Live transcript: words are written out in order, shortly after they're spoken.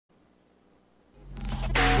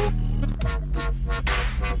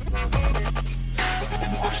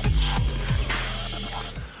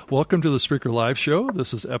Welcome to the Spreaker Live Show.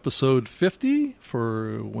 This is episode 50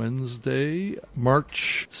 for Wednesday,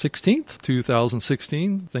 March 16th,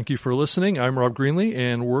 2016. Thank you for listening. I'm Rob Greenlee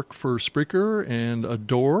and work for Spreaker and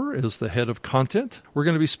Adore as the head of content. We're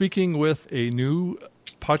going to be speaking with a new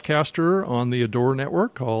podcaster on the Adore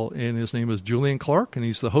network, and his name is Julian Clark, and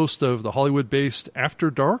he's the host of the Hollywood-based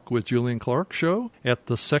After Dark with Julian Clark show at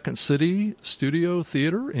the Second City Studio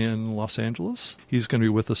Theater in Los Angeles. He's going to be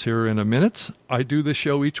with us here in a minute. I do this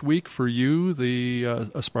show each week for you, the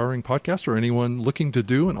aspiring podcaster, or anyone looking to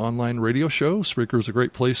do an online radio show. Spreaker is a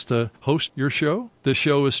great place to host your show. This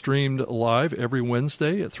show is streamed live every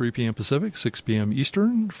Wednesday at 3 p.m. Pacific, 6 p.m.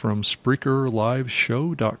 Eastern from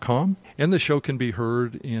SpreakerLiveShow.com. And the show can be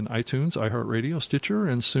heard in iTunes, iHeartRadio, Stitcher,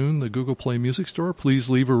 and soon the Google Play Music Store.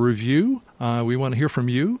 Please leave a review. We want to hear from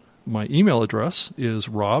you. My email address is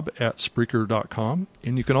rob@Spreaker.com.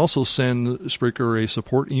 And you can also send Spreaker a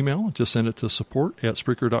support email. Just send it to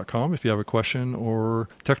support@Spreaker.com if you have a question or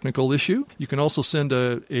technical issue. You can also send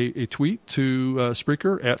a tweet to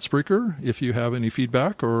Spreaker @Spreaker if you have any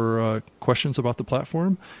feedback or questions about the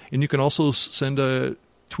platform. And you can also send a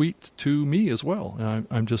tweet to me as well.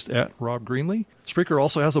 I'm just at Rob Greenlee. Spreaker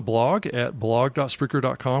also has a blog at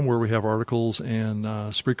blog.Spreaker.com where we have articles and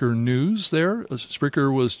Spreaker news there.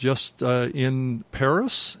 Spreaker was just in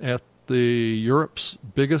Paris at the Europe's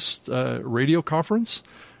biggest radio conference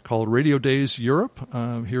called Radio Days Europe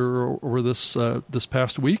here over this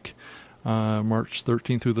past week. March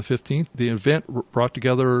 13th through the 15th. The event brought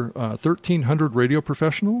together 1,300 radio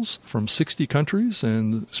professionals from 60 countries,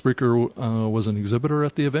 and Spreaker was an exhibitor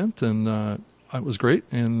at the event, and it was great.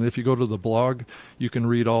 And if you go to the blog, you can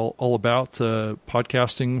read all about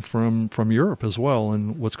podcasting from Europe as well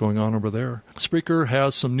and what's going on over there. Spreaker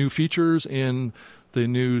has some new features in the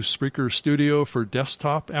new Spreaker Studio for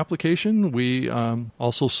desktop application. We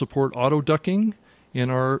also support auto ducking in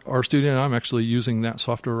our studio. I'm actually using that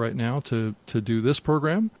software right now to do this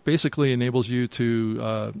program. Basically enables you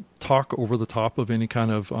to talk over the top of any kind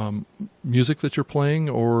of music that you're playing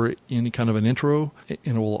or any kind of an intro, and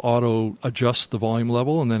it will auto adjust the volume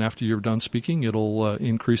level, and then after you're done speaking, it'll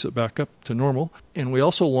increase it back up to normal. And we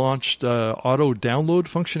also launched auto download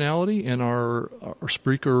functionality in our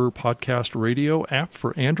Spreaker podcast radio app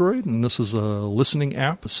for Android, and this is a listening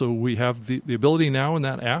app, so we have the ability now in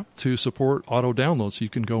that app to support auto download, so you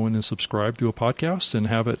can go in and subscribe to a podcast and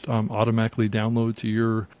have it automatically download to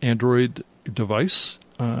your Android device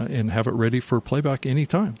and have it ready for playback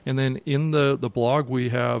anytime. And then in the blog, we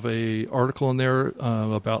have a article in there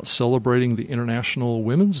about celebrating the International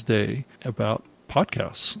Women's Day about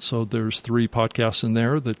podcasts. So there's 3 podcasts in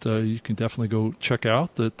there that you can definitely go check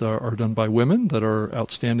out that are done by women that are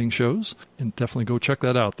outstanding shows. And definitely go check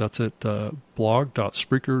that out. That's at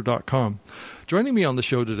blog.Spreaker.com. Joining me on the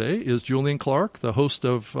show today is Julian Clark, the host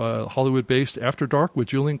of Hollywood-based After Dark with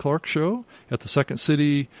Julian Clark show at the Second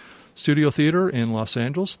City Studio Theater in Los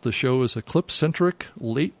Angeles. The show is a clip-centric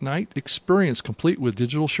late-night experience complete with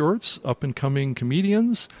digital shorts, up-and-coming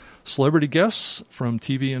comedians, celebrity guests from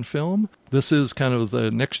TV and film. This is kind of the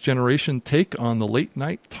next-generation take on the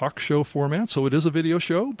late-night talk show format. So it is a video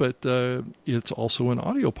show, but it's also an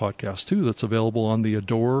audio podcast, too, that's available on the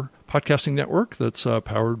Adore podcasting network that's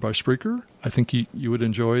powered by Spreaker. I think you would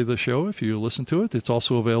enjoy the show if you listen to it. It's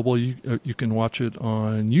also available. You can watch it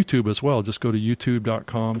on YouTube as well. Just go to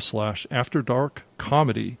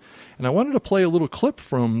youtube.com/afterdarkcomedy. And I wanted to play a little clip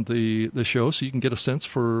from the show so you can get a sense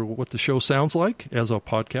for what the show sounds like as a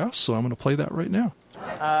podcast. So I'm going to play that right now.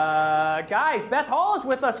 Guys, Beth Hall is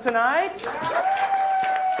with us tonight.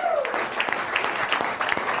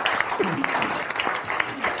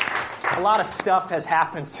 A lot of stuff has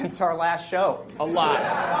happened since our last show. A lot.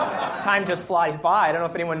 Time just flies by. I don't know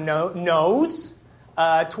if anyone knows.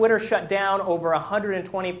 Twitter shut down over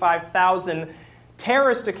 125,000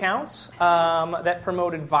 terrorist accounts that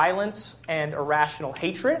promoted violence and irrational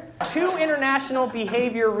hatred. 2 international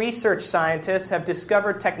behavior research scientists have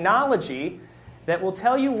discovered technology that will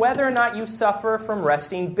tell you whether or not you suffer from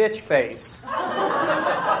resting bitch face.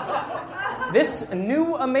 This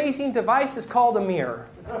new amazing device is called a mirror.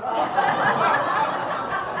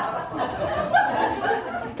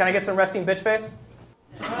 Can I get some resting bitch face?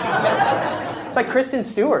 It's like Kristen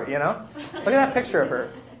Stewart, you know? Look at that picture of her.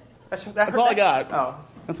 That's all I got. Oh.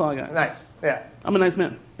 That's all I got. Nice. Yeah. I'm a nice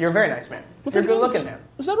man. You're a very nice man. Well, you're a good-looking man.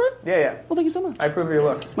 Is that right? Yeah. Well, thank you so much. I approve of your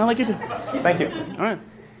looks. I like you too. Thank you. All right.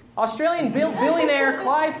 Australian billionaire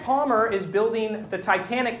Clive Palmer is building the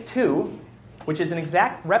Titanic 2, which is an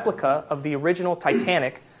exact replica of the original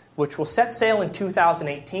Titanic, which will set sail in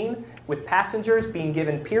 2018, with passengers being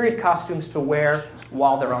given period costumes to wear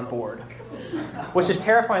while they're on board. Which is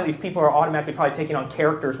terrifying. These people are automatically probably taking on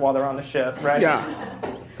characters while they're on the ship, right? Yeah.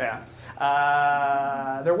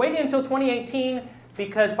 They're waiting until 2018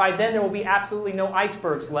 because by then there will be absolutely no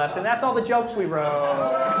icebergs left, and that's all the jokes we wrote.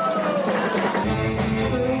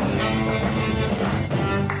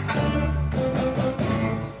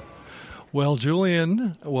 Well,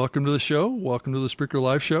 Julian, welcome to the show. Welcome to the Spreaker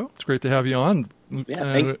Live show. It's great to have you on.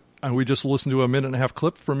 Yeah, and we just listened to a 1.5-minute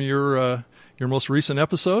clip from your most recent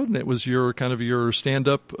episode, and it was your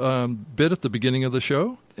stand-up bit at the beginning of the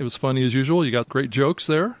show. It was funny as usual. You got great jokes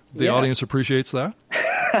there. The audience appreciates that.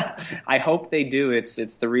 I hope they do. It's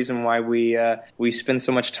the reason why we spend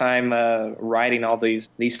so much time writing all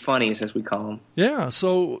these funnies, as we call them. Yeah.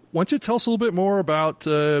 So why don't you tell us a little bit more about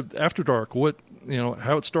After Dark?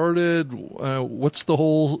 How it started? What's the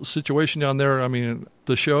whole situation down there? I mean,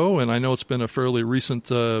 the show, and I know it's been a fairly recent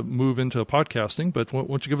move into podcasting, but why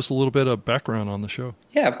don't you give us a little bit of background on the show?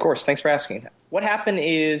 Yeah, of course. Thanks for asking. What happened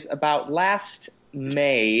is about last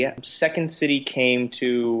May, Second City came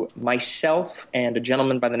to myself and a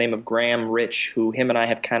gentleman by the name of Graham Rich, who him and I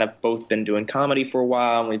have kind of both been doing comedy for a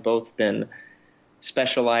while, and we've both been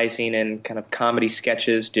specializing in kind of comedy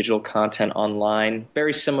sketches, digital content online,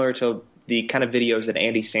 very similar to the kind of videos that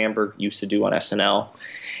Andy Samberg used to do on SNL.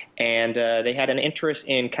 And they had an interest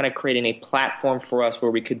in kind of creating a platform for us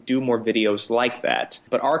where we could do more videos like that.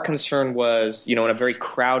 But our concern was, in a very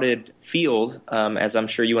crowded field, as I'm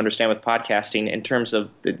sure you understand with podcasting, in terms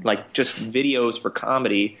of just videos for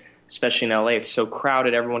comedy, especially in LA, it's so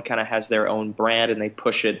crowded. Everyone kind of has their own brand and they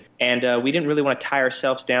push it. And we didn't really want to tie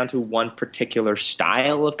ourselves down to one particular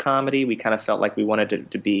style of comedy. We kind of felt like we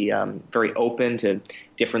wanted to be very open to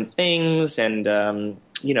different things and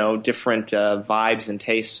different vibes and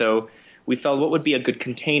tastes. So we felt what would be a good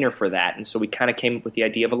container for that. And so we kind of came up with the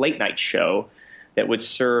idea of a late night show that would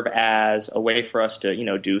serve as a way for us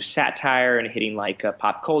to, do satire and hitting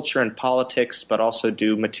pop culture and politics, but also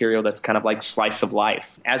do material that's kind of like slice of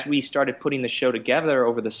life. As we started putting the show together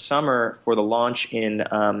over the summer for the launch in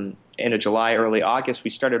end of July, early August, we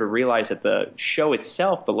started to realize that the show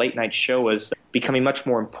itself, the late night show, was becoming much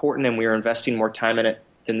more important, and we were investing more time in it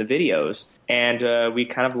than the videos. And we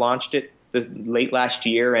kind of launched it late last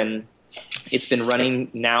year, and it's been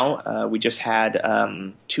running now. We just had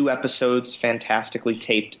 2 episodes fantastically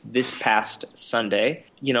taped this past Sunday.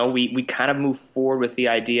 We kind of moved forward with the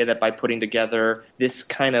idea that by putting together this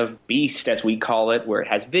kind of beast, as we call it, where it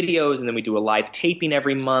has videos, and then we do a live taping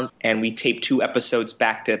every month, and we tape 2 episodes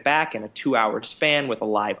back to back in a 2-hour span with a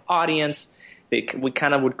live audience. We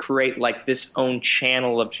kind of would create this own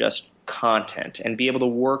channel of just content and be able to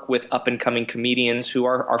work with up-and-coming comedians who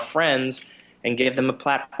are our friends and give them a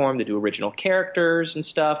platform to do original characters and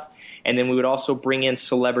stuff. And then we would also bring in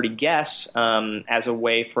celebrity guests as a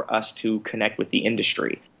way for us to connect with the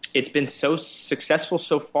industry. It's been so successful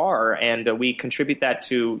so far, and we contribute that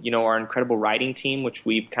to, our incredible writing team, which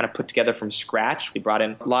we've kind of put together from scratch. We brought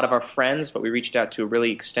in a lot of our friends, but we reached out to a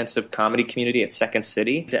really extensive comedy community at Second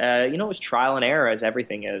City. It was trial and error, as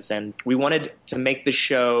everything is, and we wanted to make the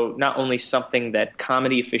show not only something that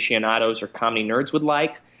comedy aficionados or comedy nerds would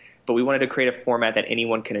like, but we wanted to create a format that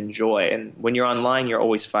anyone can enjoy. And when you're online, you're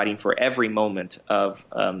always fighting for every moment of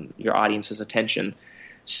your audience's attention.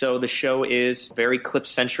 So the show is very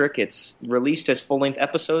clip-centric. It's released as full-length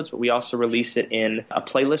episodes, but we also release it in a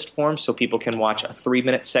playlist form so people can watch a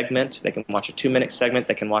 3-minute segment, they can watch a 2-minute segment,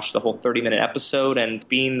 they can watch the whole 30-minute episode. And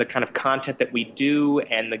being the kind of content that we do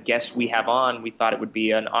and the guests we have on, we thought it would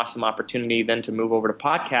be an awesome opportunity then to move over to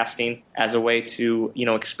podcasting as a way to,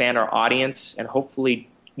 expand our audience and hopefully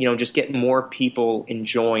just get more people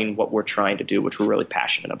enjoying what we're trying to do, which we're really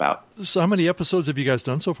passionate about. So how many episodes have you guys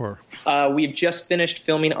done so far? We've just finished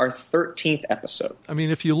filming our 13th episode. I mean,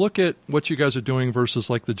 if you look at what you guys are doing versus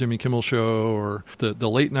the Jimmy Kimmel Show or the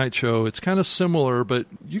late night show, it's kind of similar, but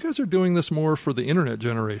you guys are doing this more for the internet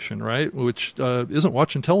generation, right? Which isn't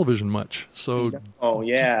watching television much. So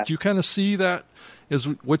do you kind of see that as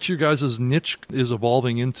what you guys' niche is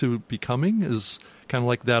evolving into becoming is kind of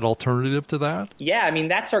like that alternative to that? Yeah, I mean,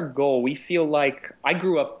 that's our goal. We feel like I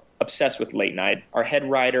grew up obsessed with late night. Our head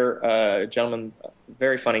writer, a gentleman,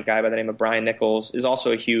 very funny guy by the name of Brian Nichols, is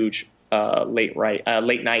also a huge late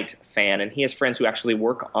night fan, and he has friends who actually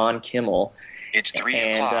work on Kimmel. It's 3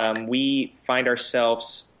 o'clock. And we find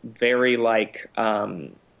ourselves very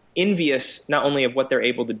envious not only of what they're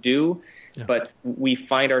able to do, but we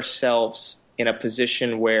find ourselves in a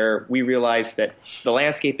position where we realize that the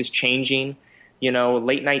landscape is changing.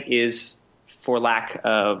 Late night is, for lack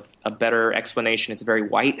of a better explanation, it's very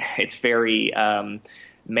white. It's very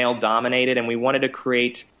male-dominated, and we wanted to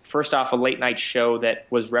create, first off, a late-night show that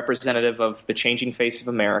was representative of the changing face of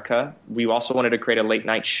America. We also wanted to create a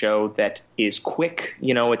late-night show that is quick.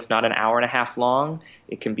 It's not an hour and a half long.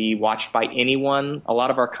 It can be watched by anyone. A lot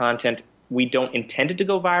of our content, we don't intend it to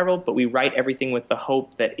go viral, but we write everything with the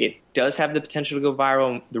hope that it does have the potential to go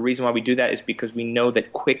viral. And the reason why we do that is because we know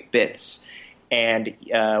that quick bits and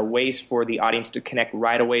ways for the audience to connect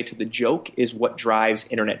right away to the joke is what drives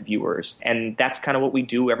internet viewers. And that's kind of what we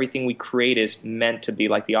do. Everything we create is meant to be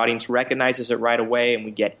like the audience recognizes it right away and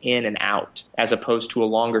we get in and out, as opposed to a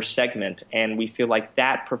longer segment. And we feel like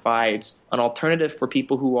that provides an alternative for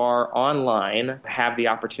people who are online, have the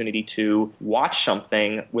opportunity to watch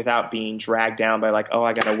something without being dragged down by like, oh,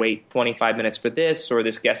 I got to wait 25 minutes for this, or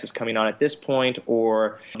this guest is coming on at this point,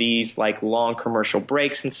 or these like long commercial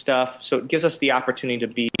breaks and stuff. So it gives us the opportunity to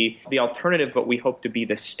be the alternative, but we hope to be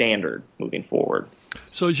the standard moving forward.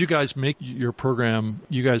 So as you guys make your program,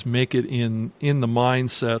 you guys make it in the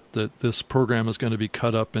mindset that this program is going to be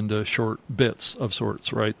cut up into short bits of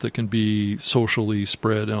sorts, right? That can be socially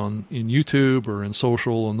spread in YouTube or in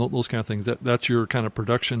social and those kind of things. That's your kind of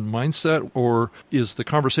production mindset, or is the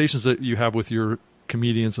conversations that you have with your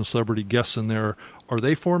comedians and celebrity guests in there, are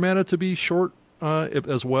they formatted to be short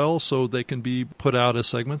as well, so they can be put out as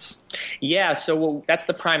segments? Yeah, so that's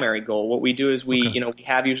the primary goal. What we do is we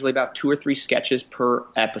have usually about 2 or 3 sketches per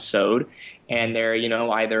episode, and they're,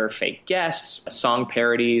 either fake guests, song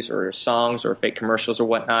parodies, or songs, or fake commercials or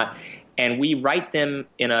whatnot. And we write them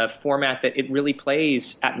in a format that it really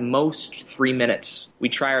plays at most 3 minutes. We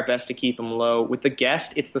try our best to keep them low. With the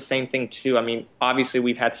guest, it's the same thing too. I mean, obviously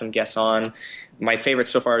we've had some guests on. My favorite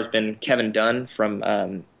so far has been Kevin Dunn from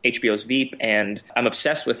HBO's Veep, and I'm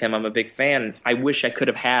obsessed with him. I'm a big fan. I wish I could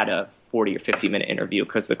have had a 40 or 50-minute interview,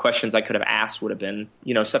 because the questions I could have asked would have been,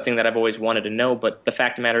 something that I've always wanted to know. But the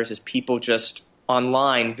fact of the matter is people just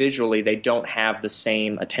online, visually, they don't have the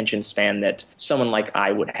same attention span that someone like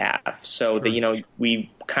I would have. So,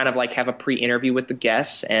 we kind of like have a pre-interview with the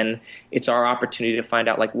guests, and it's our opportunity to find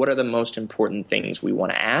out, like, what are the most important things we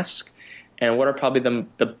want to ask, and what are probably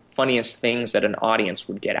the funniest things that an audience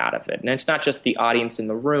would get out of it. And it's not just the audience in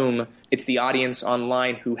the room, it's the audience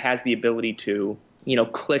online who has the ability to,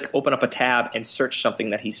 open up a tab and search something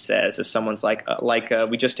that he says. If someone's like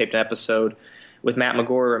we just taped an episode with Matt McGorry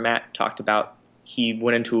where Matt talked about he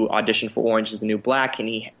went into audition for Orange is the New Black, and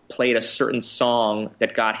he played a certain song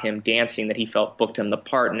that got him dancing that he felt booked him the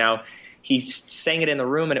part. Now, he sang it in the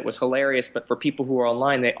room and it was hilarious, but for people who are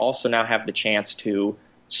online, they also now have the chance to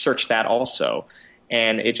search that also.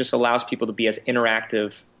 And it just allows people to be as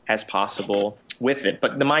interactive as possible with it.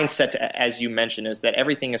 But the mindset, as you mentioned, is that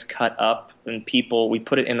everything is cut up, and we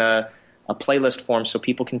put it in a playlist form so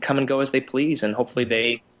people can come and go as they please, and hopefully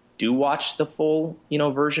they do watch the full,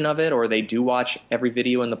 version of it, or they do watch every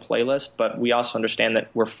video in the playlist. But we also understand that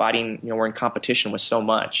we're fighting, we're in competition with so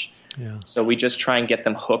much. Yeah. So we just try and get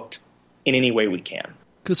them hooked in any way we can.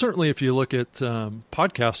 Because certainly if you look at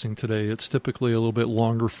podcasting today, it's typically a little bit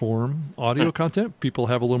longer form audio content. People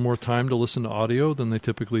have a little more time to listen to audio than they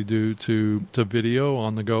typically do to video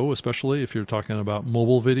on the go, especially if you're talking about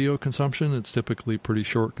mobile video consumption. It's typically pretty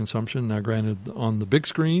short consumption. Now, granted, on the big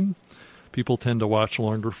screen, people tend to watch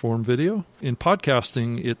longer form video. In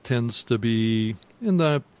podcasting, it tends to be in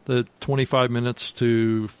the 25 minutes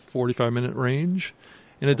to 45-minute range.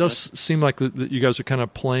 And it does seem like that you guys are kind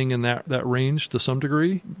of playing in that range to some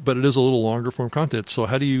degree, but it is a little longer form content. So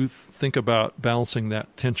how do you think about balancing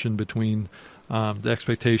that tension between the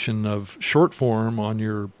expectation of short form on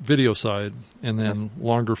your video side and then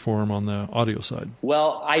longer form on the audio side?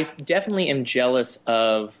 Well, I definitely am jealous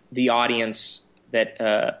of the audience that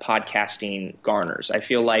podcasting garners. I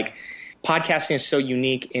feel like podcasting is so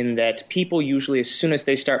unique in that people usually, as soon as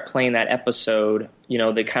they start playing that episode,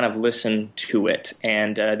 they kind of listen to it,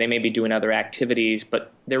 and they may be doing other activities,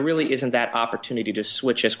 but there really isn't that opportunity to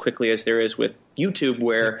switch as quickly as there is with YouTube,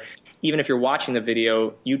 where even if you're watching the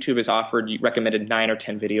video, YouTube has recommended 9 or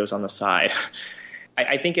 10 videos on the side.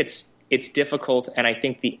 I think it's difficult, and I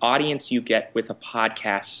think the audience you get with a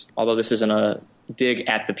podcast, although this isn't a dig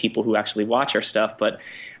at the people who actually watch our stuff, but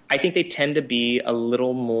I think they tend to be a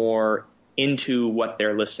little more into what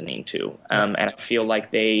they're listening to. And I feel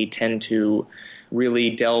like they tend to really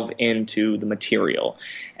delve into the material.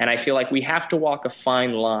 And I feel like we have to walk a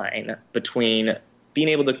fine line between being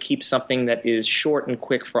able to keep something that is short and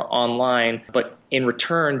quick for online, but in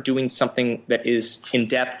return doing something that is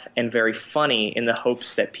in-depth and very funny, in the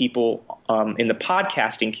hopes that people in the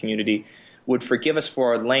podcasting community would forgive us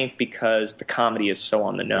for our length because the comedy is so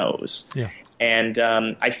on the nose. Yeah. And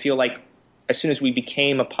I feel like as soon as we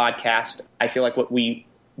became a podcast, I feel like what we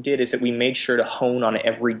did is that we made sure to hone on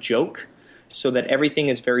every joke so that everything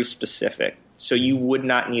is very specific. So you would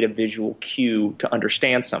not need a visual cue to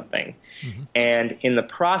understand something. Mm-hmm. And in the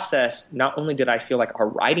process, not only did I feel like our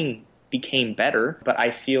writing became better, but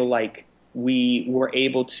I feel like we were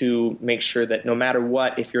able to make sure that no matter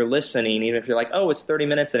what, if you're listening, even if you're like, oh, it's 30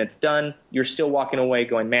 minutes and it's done, you're still walking away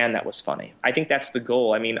going, man, that was funny. I think that's the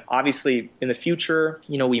goal. I mean, obviously, in the future,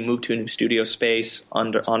 we move to a new studio space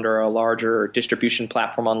under a larger distribution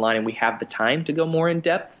platform online, and we have the time to go more in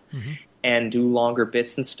depth and do longer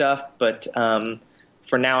bits and stuff. But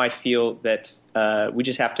for now, I feel that we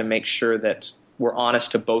just have to make sure that we're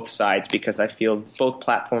honest to both sides, because I feel both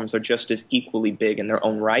platforms are just as equally big in their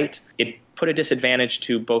own right. It put a disadvantage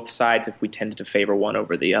to both sides if we tended to favor one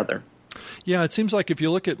over the other. Yeah, it seems like if you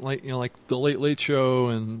look at like the Late Late Show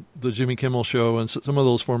and the Jimmy Kimmel Show and some of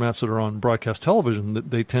those formats that are on broadcast television,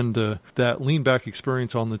 they tend to, that lean back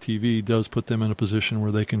experience on the TV does put them in a position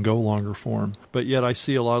where they can go longer form. But yet I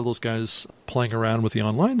see a lot of those guys playing around with the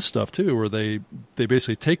online stuff too, where they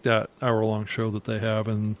basically take that hour-long show that they have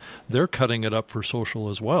and they're cutting it up for social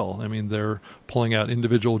as well. I mean, they're pulling out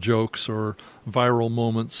individual jokes or viral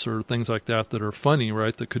moments or things like that are funny,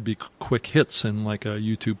 right? That could be quick hits in like a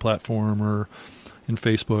YouTube platform or in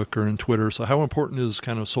Facebook or in Twitter. So how important is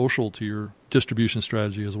kind of social to your distribution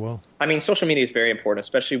strategy as well? I mean, social media is very important,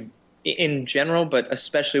 especially in general, but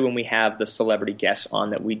especially when we have the celebrity guests on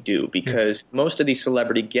that we do, because most of these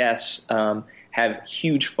celebrity guests have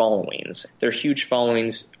huge followings. Their huge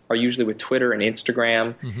followings are usually with Twitter and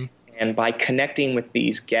Instagram. Mm-hmm. And by connecting with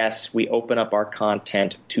these guests, we open up our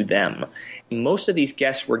content to them. Most of these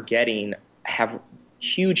guests we're getting have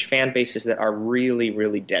huge fan bases that are really,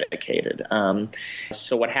 really dedicated.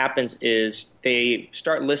 So what happens is they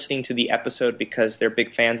start listening to the episode because they're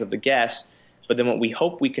big fans of the guests. But then what we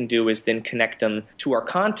hope we can do is then connect them to our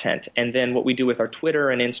content. And then what we do with our Twitter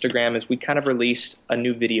and Instagram is we kind of release a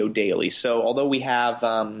new video daily. So although we have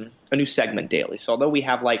a new segment daily, so although we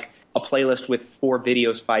have like a playlist with 4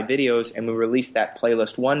 videos, 5 videos, and we release that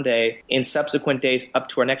playlist one day, in subsequent days up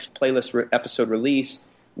to our next playlist episode release,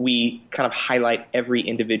 we kind of highlight every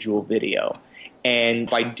individual video. And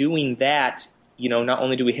by doing that, not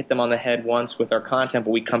only do we hit them on the head once with our content,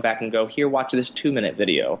 but we come back and go, here, watch this 2-minute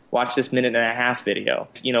video, watch this 1.5-minute video.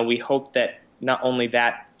 We hope that not only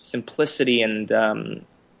that simplicity and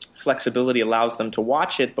flexibility allows them to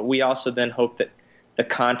watch it, but we also then hope that the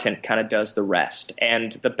content kind of does the rest.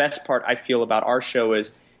 And the best part I feel about our show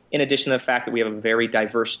is, in addition to the fact that we have a very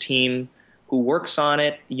diverse team who works on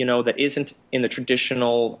it, that isn't in the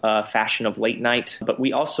traditional fashion of late night, but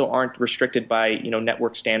we also aren't restricted by,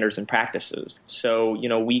 network standards and practices. So,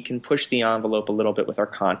 we can push the envelope a little bit with our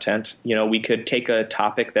content. We could take a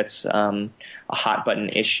topic that's a hot button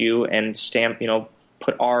issue and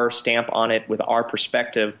put our stamp on it with our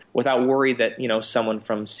perspective without worry that, someone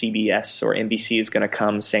from CBS or NBC is going to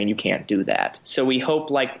come saying you can't do that. So we hope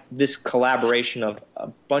like this collaboration of a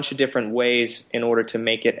bunch of different ways in order to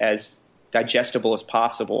make it as digestible as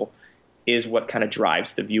possible is what kind of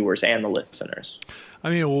drives the viewers and the listeners. I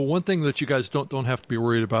mean, well, one thing that you guys don't have to be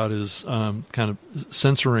worried about is kind of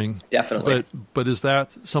censoring. Definitely. But is that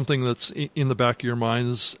something that's in the back of your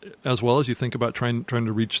minds as well as you think about trying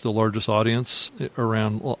to reach the largest audience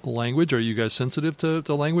around language? Are you guys sensitive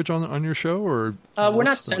to language on your show, or we're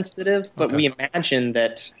not sensitive, but we imagine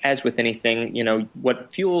that, as with anything,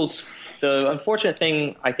 what fuels the unfortunate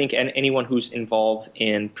thing, I think, and anyone who's involved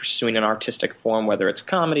in pursuing an artistic form, whether it's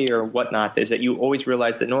comedy or whatnot, is that you always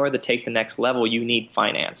realize that in order to take the next level, you need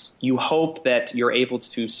finance. You hope that you're able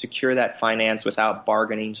to secure that finance without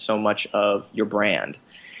bargaining so much of your brand.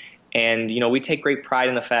 And, we take great pride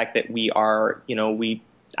in the fact that we are,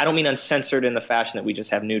 I don't mean uncensored in the fashion that we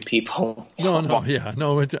just have nude people. No.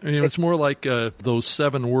 It's more like those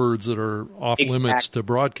 7 words that are off limits to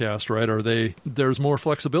broadcast, right? There's more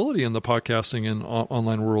flexibility in the podcasting and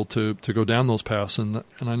online world to go down those paths. And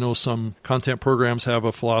I know some content programs have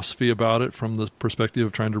a philosophy about it from the perspective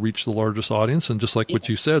of trying to reach the largest audience. And just like what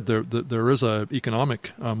you said, there is a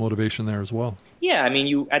economic motivation there as well. Yeah, I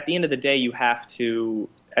mean, at the end of the day, you have to,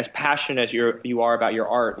 as passionate as you are about your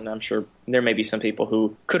art, and I'm sure there may be some people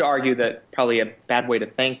who could argue that probably a bad way to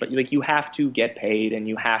think, but you have to get paid, and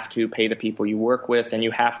you have to pay the people you work with, and you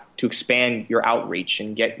have to expand your outreach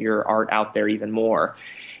and get your art out there even more.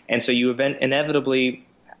 And so you inevitably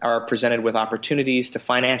are presented with opportunities to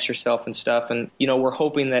finance yourself and stuff. And, we're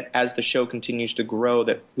hoping that as the show continues to grow,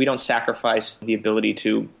 that we don't sacrifice the ability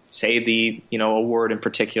to say the, a word in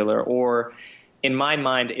particular. Or in my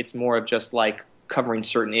mind, it's more of just like covering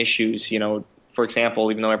certain issues. For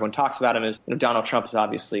example, even though everyone talks about him, Donald Trump is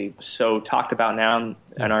obviously so talked about now.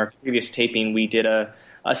 In our previous taping, we did a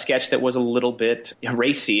a sketch that was a little bit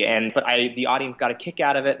racy, but the audience got a kick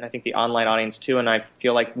out of it, and I think the online audience too, and I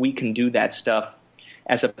feel like we can do that stuff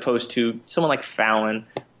as opposed to someone like Fallon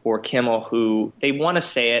or Kimmel, who they want to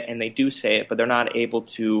say it and they do say it, but they're not able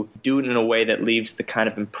to do it in a way that leaves the kind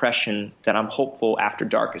of impression that I'm hopeful After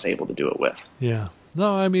Dark is able to do it with. Yeah.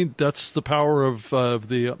 No, I mean, that's the power of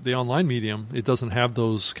the online medium. It doesn't have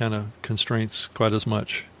those kind of constraints quite as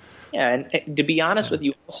much. Yeah, and to be honest with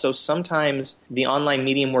you, also, sometimes the online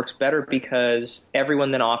medium works better because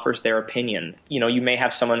everyone then offers their opinion. You may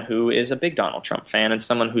have someone who is a big Donald Trump fan and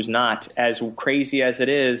someone who's not. As crazy as it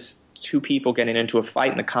is, two people getting into a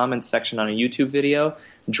fight in the comments section on a YouTube video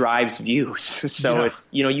drives views. So,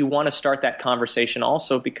 you want to start that conversation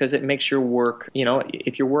also because it makes your work,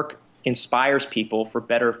 if your work inspires people for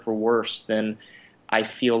better or for worse, then I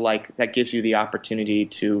feel like that gives you the opportunity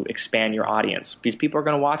to expand your audience because people are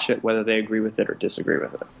going to watch it whether they agree with it or disagree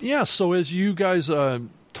with it. Yeah, so as you guys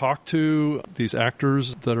talk to these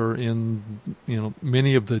actors that are in,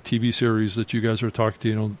 many of the TV series that you guys are talking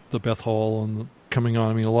to, the Beth Hall and coming on,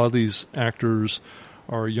 I mean, a lot of these actors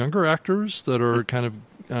are younger actors that are kind of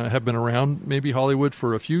have been around maybe Hollywood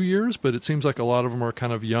for a few years, but it seems like a lot of them are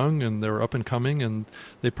kind of young and they're up and coming, and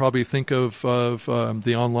they probably think of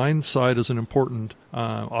the online side as an important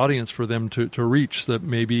audience for them to reach, that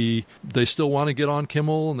maybe they still want to get on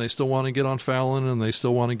Kimmel and they still want to get on Fallon and they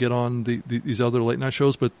still want to get on these other late night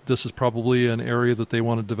shows, but this is probably an area that they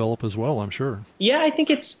want to develop as well, I'm sure. Yeah, I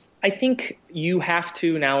think you have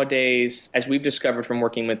to nowadays, as we've discovered from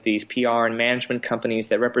working with these PR and management companies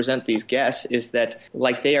that represent these guests, is that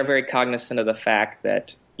they are very cognizant of the fact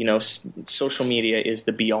that social media is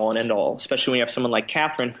the be-all and end-all, especially when you have someone like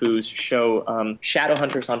Catherine whose show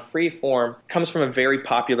Shadowhunters on Freeform comes from a very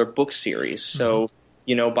popular book series. So,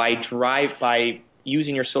 by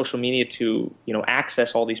using your social media to,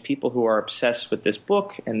 access all these people who are obsessed with this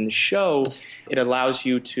book and the show, it allows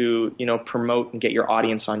you to, promote and get your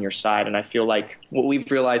audience on your side. And I feel like what we've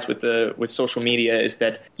realized with social media is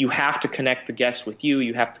that you have to connect the guests with you.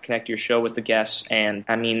 You have to connect your show with the guests. And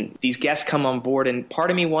I mean, these guests come on board, and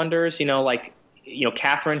part of me wonders,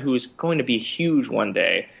 Catherine, who's going to be huge one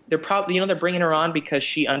day, they're probably, they're bringing her on because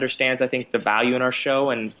she understands, I think, the value in our show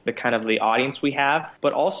and the kind of the audience we have.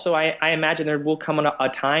 But also, I imagine there will come a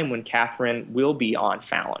time when Catherine will be on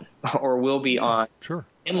Fallon or will be on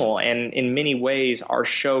Kimmel. And in many ways, our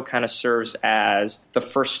show kind of serves as the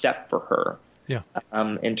first step for her. Yeah.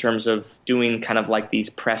 In terms of doing kind of like these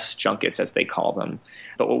press junkets, as they call them.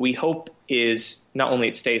 But what we hope is not only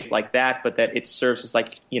it stays like that, but that it serves as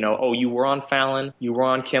you were on Fallon, you were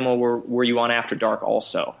on Kimmel, were you on After Dark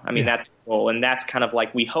also? I mean, that's the goal. And that's kind of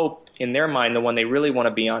like, we hope in their mind, the one they really want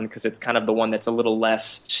to be on, because it's kind of the one that's a little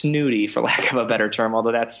less snooty, for lack of a better term,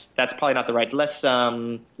 although that's probably not the right, less,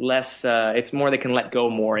 it's more they can let go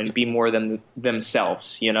more and be more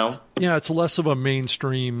themselves, Yeah, it's less of a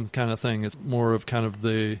mainstream kind of thing. It's more of kind of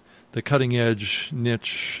the cutting edge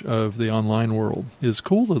niche of the online world is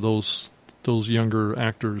cool to those younger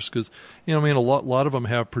actors, because a lot of them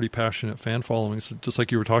have pretty passionate fan followings. Just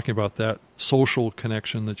like you were talking about, that social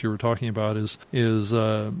connection that you were talking about is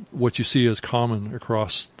what you see as common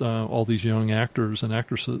across all these young actors and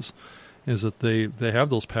actresses, is that they have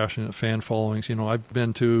those passionate fan followings. I've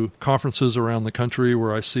been to conferences around the country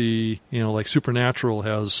where I see, like Supernatural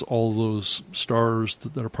has all those stars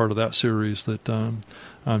that are part of that series that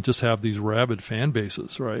just have these rabid fan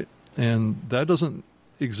bases, right? And that doesn't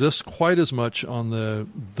exist quite as much on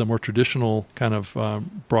the more traditional kind of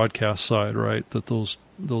broadcast side, right? That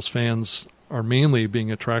those fans are mainly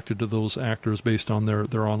being attracted to those actors based on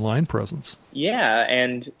their online presence. Yeah,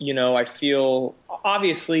 and I feel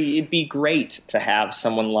obviously it'd be great to have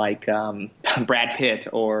someone like Brad Pitt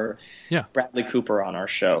or Bradley Cooper on our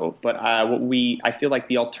show, but I feel like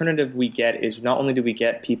the alternative we get is not only do we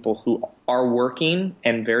get people who are working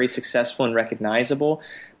and very successful and recognizable,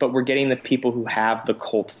 but we're getting the people who have the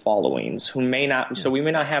cult followings, who may not. So we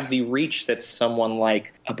may not have the reach that someone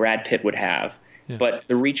like a Brad Pitt would have. Yeah. But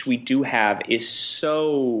the reach we do have is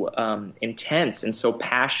so intense and so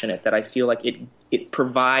passionate that I feel like it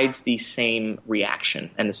provides the same reaction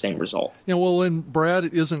and the same result. Yeah, well, and Brad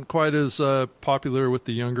isn't quite as popular with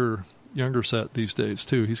the younger set these days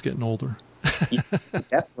too. He's getting older. Yeah,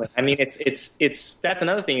 definitely. I mean, it's that's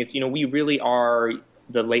another thing. It's we really are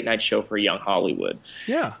the late night show for young Hollywood.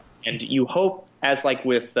 Yeah, and you hope, as like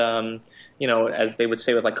with as they would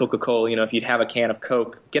say with like Coca-Cola, if you'd have a can of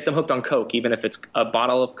Coke, get them hooked on Coke, even if it's a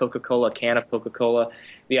bottle of Coca-Cola, a can of Coca-Cola.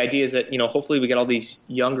 The idea is that, hopefully we get all these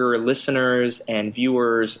younger listeners and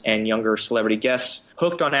viewers and younger celebrity guests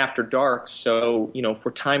hooked on After Dark. So, for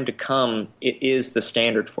time to come, it is the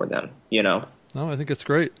standard for them, No, I think it's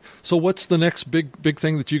great. So what's the next big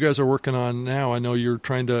thing that you guys are working on now? I know you're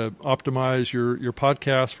trying to optimize your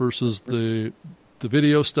podcast versus the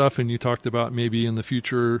video stuff, and you talked about maybe in the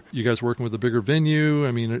future you guys working with a bigger venue.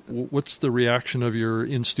 I mean, what's the reaction of your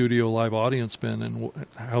in-studio live audience been, and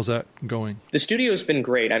how's that going? The studio's been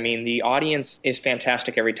great. I mean, the audience is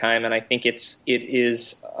fantastic every time, and I think it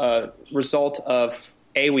is a result of,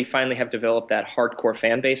 we finally have developed that hardcore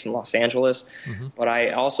fan base in Los Angeles, but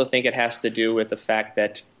I also think it has to do with the fact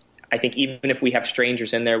that I think even if we have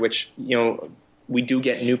strangers in there, which, we do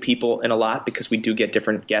get new people in a lot because we do get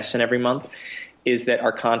different guests in every month, is that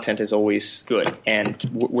our content is always good and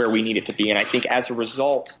where we need it to be. And I think as a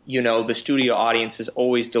result, the studio audience is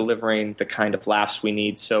always delivering the kind of laughs we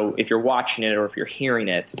need. So if you're watching it or if you're hearing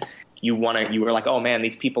it, you are like, oh man,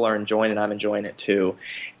 these people are enjoying it. I'm enjoying it too.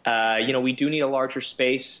 We do need a larger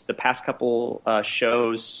space. The past couple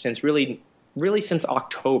shows, since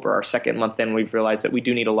October, our second month in, we've realized that we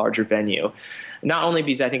do need a larger venue. Not only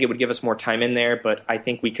because I think it would give us more time in there, but I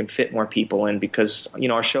think we can fit more people in because,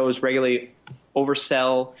 our shows regularly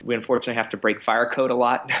oversell. We unfortunately have to break fire code a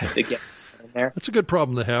lot to get in there. That's a good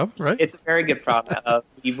problem to have, right? It's a very good problem.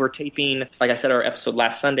 We were taping, like I said, our episode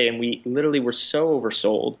last Sunday, and we literally were so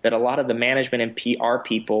oversold that a lot of the management and PR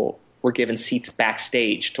people were given seats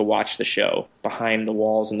backstage to watch the show behind the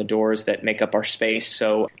walls and the doors that make up our space.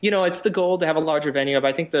 So, it's the goal to have a larger venue. But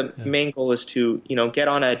I think the main goal is to, get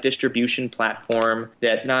on a distribution platform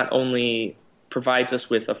that not only provides us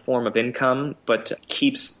with a form of income, but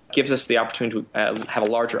gives us the opportunity to have a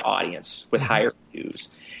larger audience with higher views.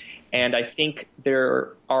 And I think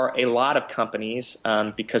there are a lot of companies,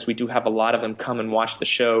 because we do have a lot of them come and watch the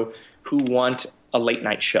show, who want a late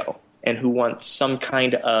night show and who want some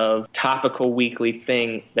kind of topical weekly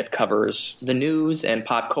thing that covers the news and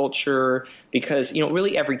pop culture, because,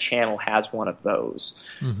 really every channel has one of those.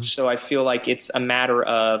 So I feel like it's a matter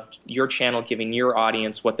of your channel giving your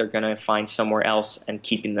audience what they're going to find somewhere else and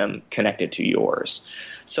keeping them connected to yours.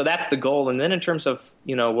 So that's the goal. And then in terms of,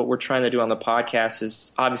 what we're trying to do on the podcast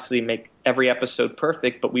is obviously make every episode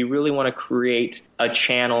perfect, but we really want to create a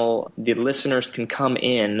channel the listeners can come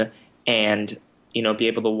in and be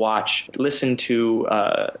able to listen to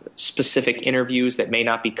specific interviews that may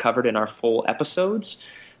not be covered in our full episodes,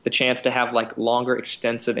 the chance to have longer,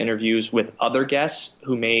 extensive interviews with other guests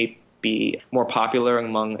who may be more popular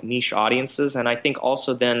among niche audiences. And I think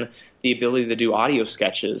also then the ability to do audio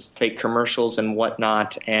sketches, fake commercials and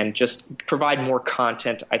whatnot, and just provide more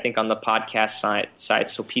content, I think, on the podcast side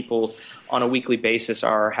so people on a weekly basis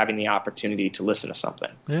are having the opportunity to listen to something.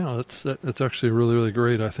 Yeah, that's actually really, really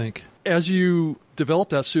great, I think. As you develop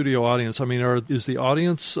that studio audience, I mean, is the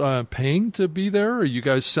audience paying to be there? Are you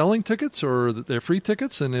guys selling tickets, or they're free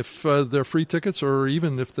tickets? And if they're free tickets, or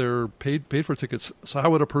even if they're paid for tickets, so how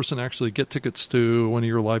would a person actually get tickets to one of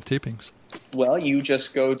your live tapings? Well, you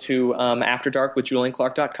just go to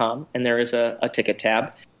afterdarkwithjulianclark.com, and there is a ticket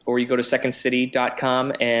tab. Or you go to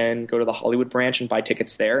secondcity.com and go to the Hollywood branch and buy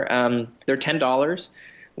tickets there. They're $10.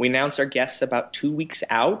 We announce our guests about 2 weeks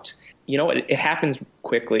out. It happens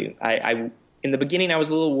quickly. In the beginning, I was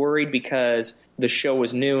a little worried because the show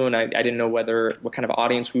was new and I didn't know what kind of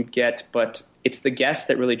audience we'd get. But it's the guests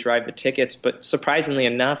that really drive the tickets. But surprisingly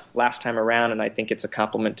enough, last time around, and I think it's a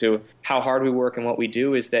compliment to how hard we work and what we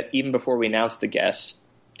do, is that even before we announced the guests,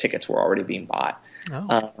 tickets were already being bought.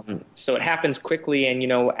 Oh. So it happens quickly, and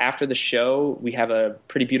after the show, we have a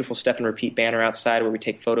pretty beautiful step and repeat banner outside where we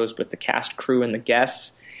take photos with the cast, crew, and the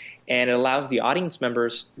guests, and it allows the audience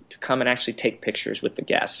members to come and actually take pictures with the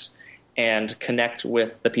guests and connect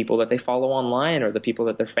with the people that they follow online or the people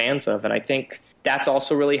that they're fans of. And I think that's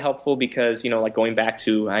also really helpful because, going back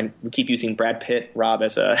to, we keep using Brad Pitt, Rob,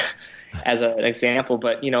 as an example,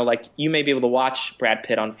 but, you may be able to watch Brad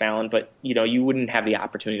Pitt on Fallon, but, you wouldn't have the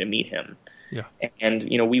opportunity to meet him. Yeah. And,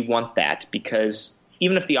 we want that because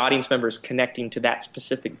even if the audience member is connecting to that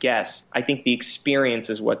specific guest, I think the experience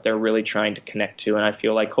is what they're really trying to connect to. And I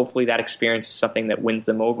feel like hopefully that experience is something that wins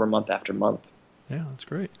them over month after month. Yeah, that's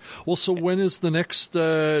great. Well, so when is the next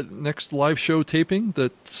live show taping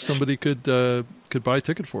that somebody could buy a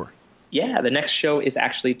ticket for? Yeah, the next show is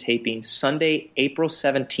actually taping Sunday, April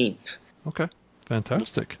 17th. Okay,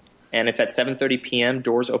 fantastic. And it's at 7:30 p.m.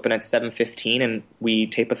 Doors open at 7:15, and we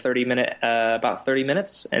tape about 30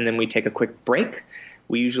 minutes, and then we take a quick break.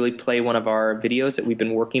 We usually play one of our videos that we've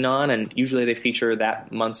been working on, and usually they feature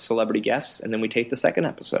that month's celebrity guests, and then we tape the second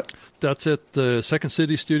episode. That's at the Second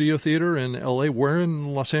City Studio Theater in L.A. Where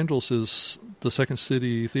in Los Angeles is the Second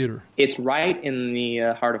City Theater? It's right in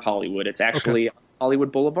the heart of Hollywood. It's actually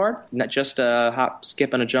Hollywood Boulevard. Not just a hop,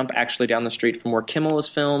 skip, and a jump actually down the street from where Kimmel is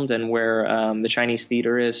filmed and where the Chinese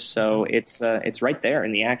theater is. So it's right there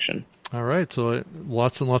in the action. All right. So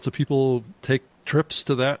lots and lots of people take trips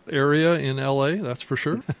to that area in LA, that's for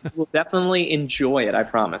sure. We'll definitely enjoy it, I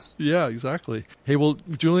promise. Yeah, exactly. Hey, well,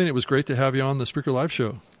 Julian, it was great to have you on the Spreaker Live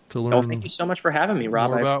Show to learn thank you so much for having me, Rob.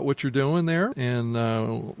 more about what you're doing there. And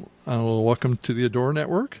welcome to the Adore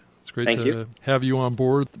Network. It's great to have you on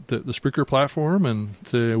board the Spreaker platform, and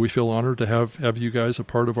we feel honored to have you guys a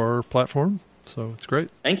part of our platform. So it's great.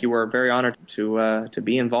 Thank you. We're very honored to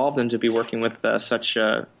be involved and to be working with such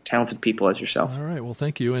talented people as yourself. All right. Well,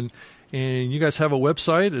 thank you. And you guys have a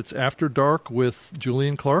website. It's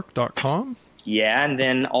afterdarkwithjulianclark.com. Yeah, and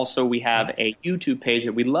then also we have a YouTube page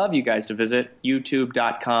that we'd love you guys to visit,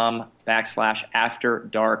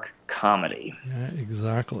 youtube.com/afterdarkcomedy. Yeah,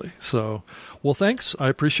 exactly. So, well, thanks. I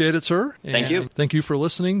appreciate it, sir. Thank you. Thank you for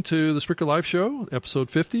listening to the Spreaker Live Show,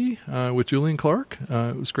 episode 50, with Julian Clark.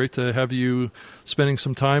 It was great to have you spending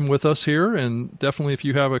some time with us here. And definitely, if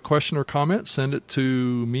you have a question or comment, send it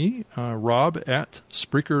to me,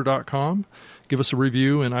 rob@spreaker.com. Give us a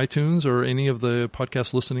review in iTunes or any of the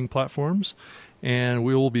podcast listening platforms. And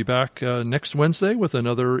we will be back next Wednesday with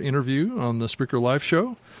another interview on the Spreaker Live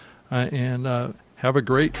Show. And have a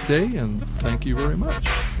great day, and thank you very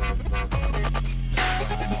much.